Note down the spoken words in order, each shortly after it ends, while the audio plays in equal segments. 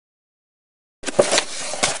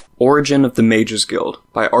Origin of the Mages Guild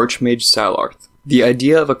by Archmage Salarth. The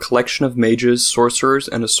idea of a collection of mages, sorcerers,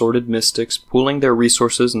 and assorted mystics pooling their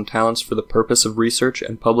resources and talents for the purpose of research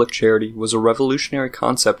and public charity was a revolutionary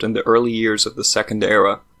concept in the early years of the Second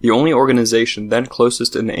Era. The only organization then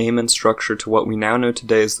closest in aim and structure to what we now know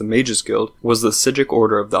today as the Mages Guild was the Psijic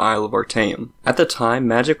Order of the Isle of Artaeum. At the time,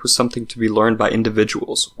 magic was something to be learned by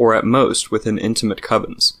individuals, or at most within intimate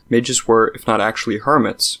covens. Mages were, if not actually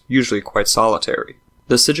hermits, usually quite solitary.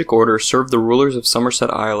 The Psijic Order served the rulers of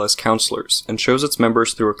Somerset Isle as counselors, and chose its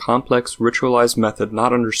members through a complex, ritualized method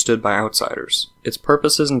not understood by outsiders. Its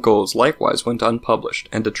purposes and goals likewise went unpublished,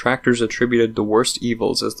 and detractors attributed the worst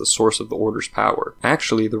evils as the source of the Order's power.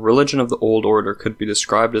 Actually, the religion of the Old Order could be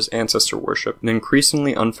described as ancestor worship, an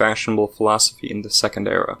increasingly unfashionable philosophy in the Second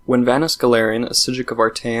Era. When Vanus Galerian, a Psijic of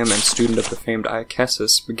Artaeum and student of the famed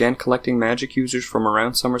Iakesis, began collecting magic users from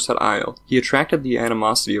around Somerset Isle, he attracted the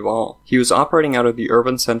animosity of all. He was operating out of the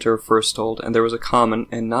urban center of Firsthold, and there was a common,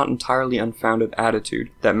 and not entirely unfounded attitude,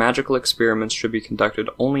 that magical experiments should be conducted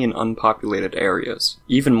only in unpopulated areas.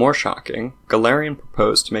 Even more shocking, Galerian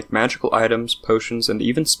proposed to make magical items, potions, and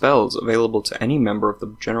even spells available to any member of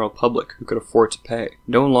the general public who could afford to pay.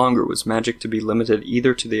 No longer was magic to be limited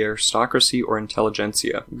either to the aristocracy or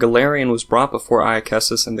intelligentsia. Galerian was brought before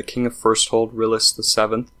Iakesis and the king of Firsthold, Rilis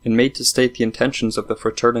VII, and made to state the intentions of the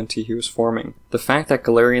fraternity he was forming. The fact that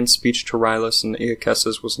Galerian's speech to Rilis and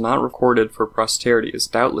Iakesis was not recorded for posterity is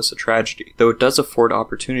doubtless a tragedy, though it does afford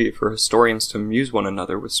opportunity for historians to amuse one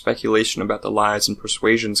another with speculation about the lies and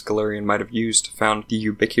persuasions Galerian might have used to found the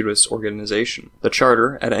ubiquitous organization. The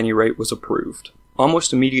charter, at any rate, was approved.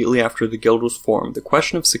 Almost immediately after the guild was formed, the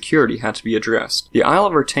question of security had to be addressed. The Isle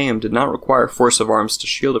of Artaeum did not require force of arms to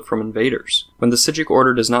shield it from invaders. When the Psijic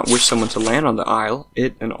Order does not wish someone to land on the isle,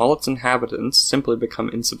 it and all its inhabitants simply become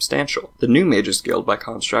insubstantial. The new Mages Guild, by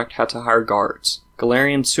contract, had to hire guards.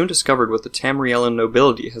 Galerian soon discovered what the Tamriellan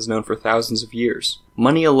nobility has known for thousands of years.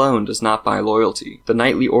 Money alone does not buy loyalty. The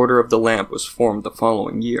Knightly Order of the Lamp was formed the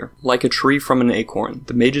following year. Like a tree from an acorn,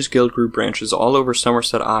 the Mages Guild grew branches all over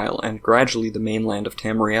Somerset Isle and gradually the mainland of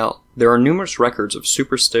Tamriel. There are numerous records of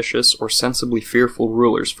superstitious or sensibly fearful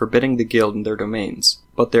rulers forbidding the guild in their domains,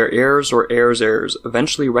 but their heirs or heirs'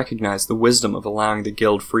 eventually recognized the wisdom of allowing the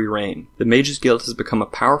guild free rein. The Mages Guild has become a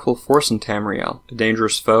powerful force in Tamriel, a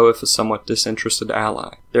dangerous foe if a somewhat disinterested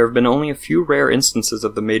ally. There have been only a few rare instances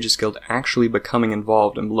of the Mages Guild actually becoming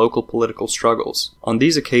involved in local political struggles. On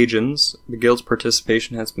these occasions, the guild's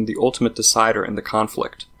participation has been the ultimate decider in the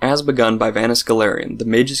conflict. As begun by Vanus Galerian, the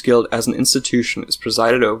Mages Guild as an institution is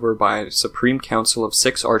presided over by a supreme council of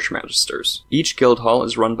 6 archmagisters. Each guild hall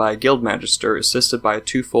is run by a guild magister assisted by a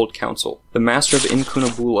twofold council, the Master of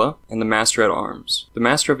Incunabula and the Master at Arms. The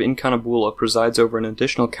Master of Incunabula presides over an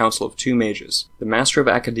additional council of 2 mages, the Master of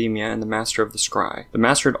Academia and the Master of the Scry. The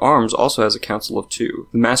Master at Arms also has a council of 2,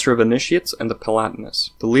 the Master of Initiates and the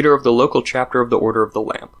Palatinus, the leader of the local chapter of the Order of the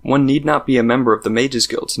Lamp. One need not be a member of the Mages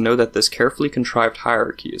Guild to know that this carefully contrived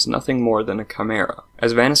hierarchy is nothing more than a chimera.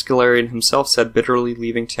 As Vanus Galerian himself said, bitterly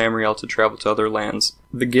leaving Tamriel to travel to other lands,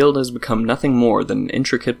 the guild has become nothing more than an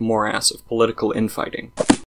intricate morass of political infighting.